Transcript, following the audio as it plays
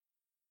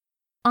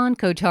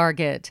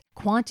OncoTarget.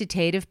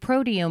 Quantitative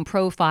proteome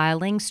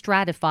profiling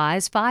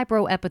stratifies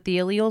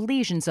fibroepithelial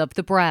lesions of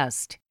the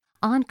breast.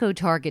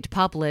 OncoTarget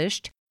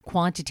published,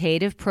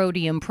 Quantitative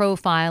proteome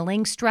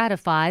profiling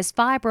stratifies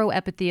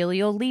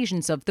fibroepithelial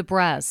lesions of the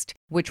breast,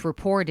 which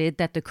reported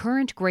that the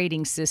current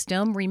grading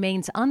system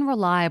remains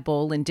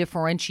unreliable in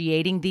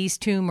differentiating these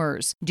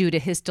tumors due to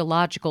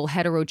histological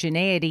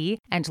heterogeneity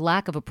and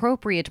lack of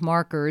appropriate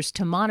markers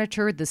to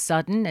monitor the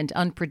sudden and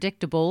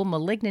unpredictable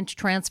malignant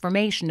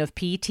transformation of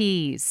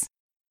PTs.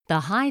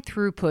 The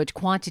high-throughput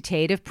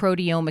quantitative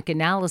proteomic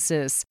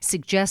analysis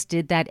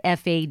suggested that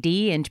FAD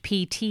and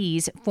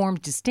PTs form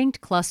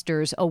distinct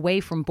clusters away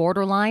from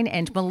borderline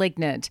and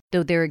malignant,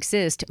 though there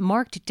exist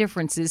marked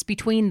differences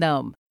between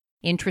them.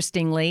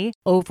 Interestingly,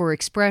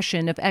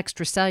 overexpression of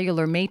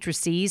extracellular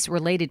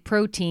matrices-related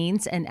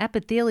proteins and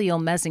epithelial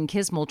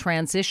mesenchymal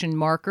transition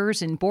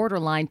markers in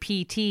borderline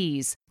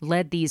PTs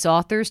led these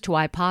authors to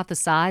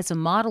hypothesize a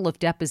model of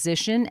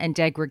deposition and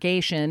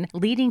degradation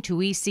leading to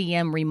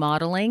ECM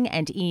remodeling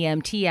and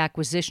EMT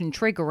acquisition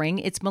triggering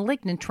its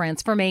malignant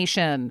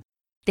transformation.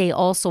 They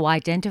also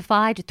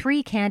identified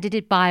 3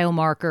 candidate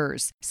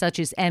biomarkers, such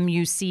as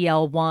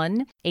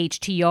MUCL1,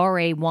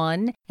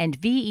 HTRA1, and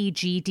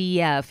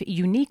VEGDF,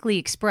 uniquely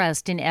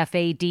expressed in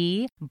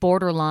FAD,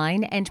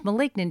 borderline, and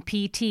malignant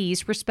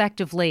PTs,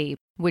 respectively,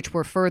 which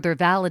were further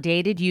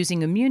validated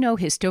using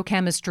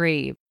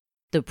immunohistochemistry.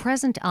 The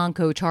present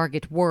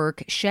OncoTarget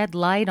work shed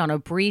light on a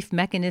brief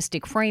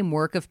mechanistic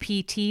framework of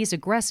PT's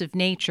aggressive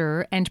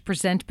nature and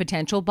present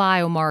potential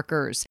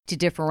biomarkers to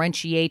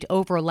differentiate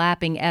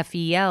overlapping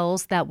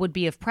FELs that would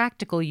be of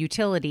practical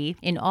utility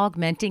in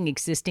augmenting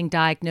existing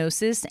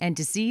diagnosis and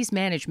disease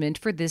management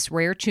for this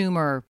rare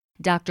tumor.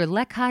 Dr.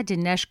 Lekha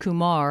Dinesh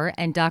Kumar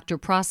and Dr.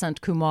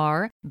 Prasant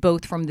Kumar,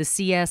 both from the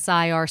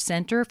CSIR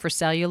Center for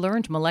Cellular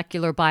and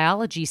Molecular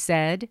Biology,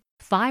 said,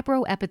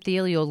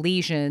 "Fibroepithelial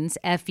lesions,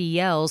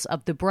 FELs,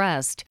 of the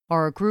breast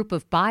are a group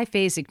of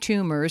biphasic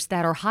tumors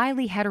that are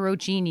highly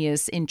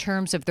heterogeneous in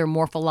terms of their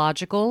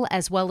morphological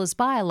as well as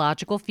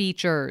biological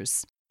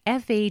features.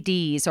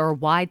 FADs are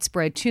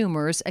widespread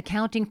tumors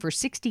accounting for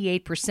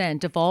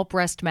 68% of all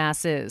breast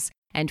masses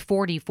and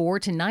 44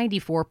 to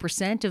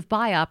 94% of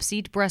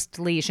biopsied breast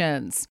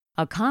lesions.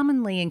 A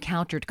commonly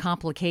encountered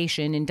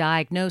complication in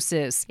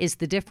diagnosis is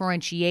the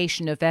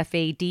differentiation of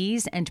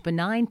FADs and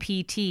benign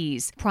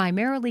PTs,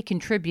 primarily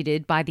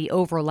contributed by the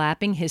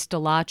overlapping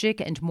histologic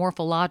and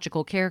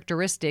morphological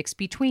characteristics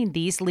between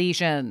these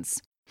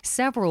lesions.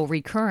 Several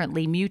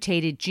recurrently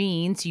mutated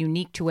genes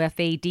unique to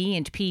FAD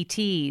and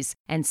PTs,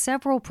 and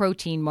several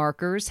protein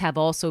markers have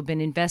also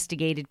been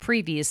investigated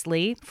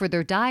previously for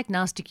their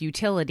diagnostic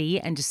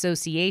utility and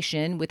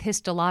association with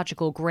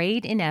histological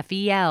grade in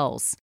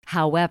FELs.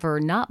 However,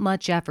 not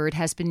much effort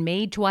has been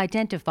made to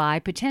identify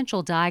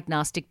potential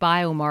diagnostic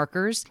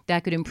biomarkers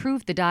that could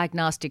improve the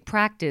diagnostic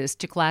practice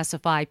to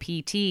classify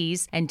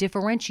PTs and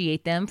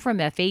differentiate them from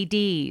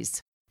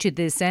FADs. To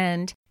this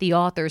end, the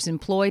authors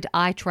employed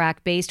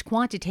eye-track-based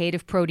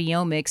quantitative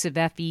proteomics of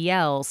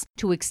FELs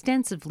to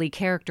extensively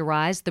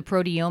characterize the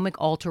proteomic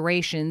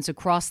alterations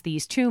across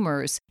these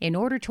tumors in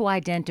order to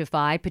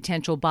identify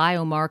potential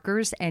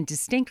biomarkers and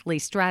distinctly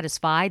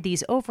stratify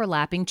these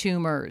overlapping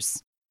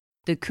tumors.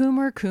 The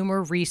Kumar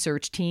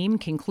research team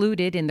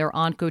concluded in their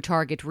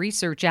OncoTarget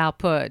research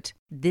output.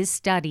 This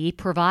study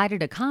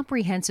provided a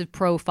comprehensive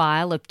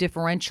profile of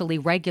differentially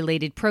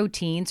regulated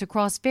proteins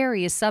across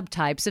various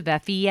subtypes of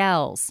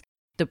FELs.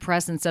 The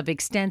presence of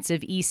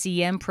extensive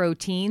ECM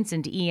proteins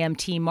and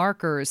EMT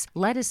markers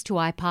led us to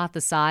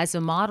hypothesize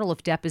a model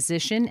of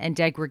deposition and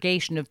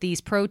degradation of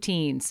these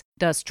proteins,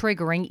 thus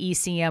triggering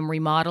ECM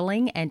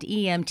remodeling and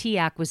EMT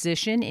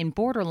acquisition in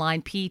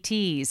borderline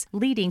PTs,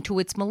 leading to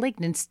its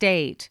malignant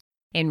state.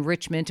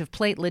 Enrichment of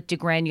platelet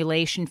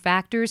degranulation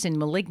factors in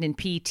malignant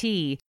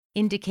PT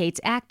indicates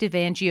active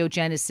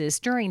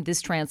angiogenesis during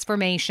this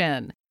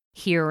transformation.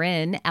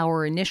 Herein,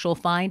 our initial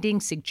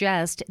findings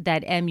suggest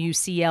that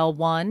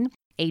MUCL1,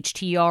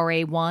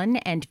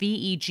 HTRA1, and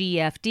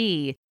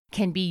VEGFD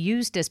can be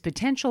used as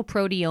potential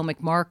proteomic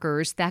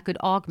markers that could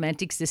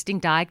augment existing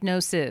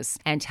diagnosis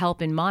and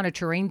help in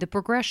monitoring the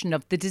progression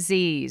of the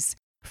disease.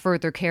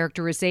 Further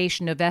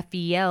characterization of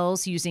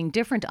FELs using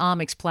different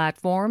omics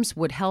platforms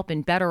would help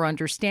in better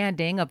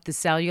understanding of the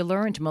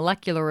cellular and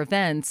molecular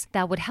events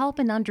that would help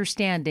in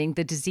understanding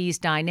the disease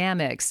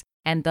dynamics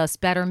and thus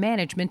better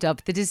management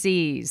of the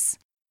disease.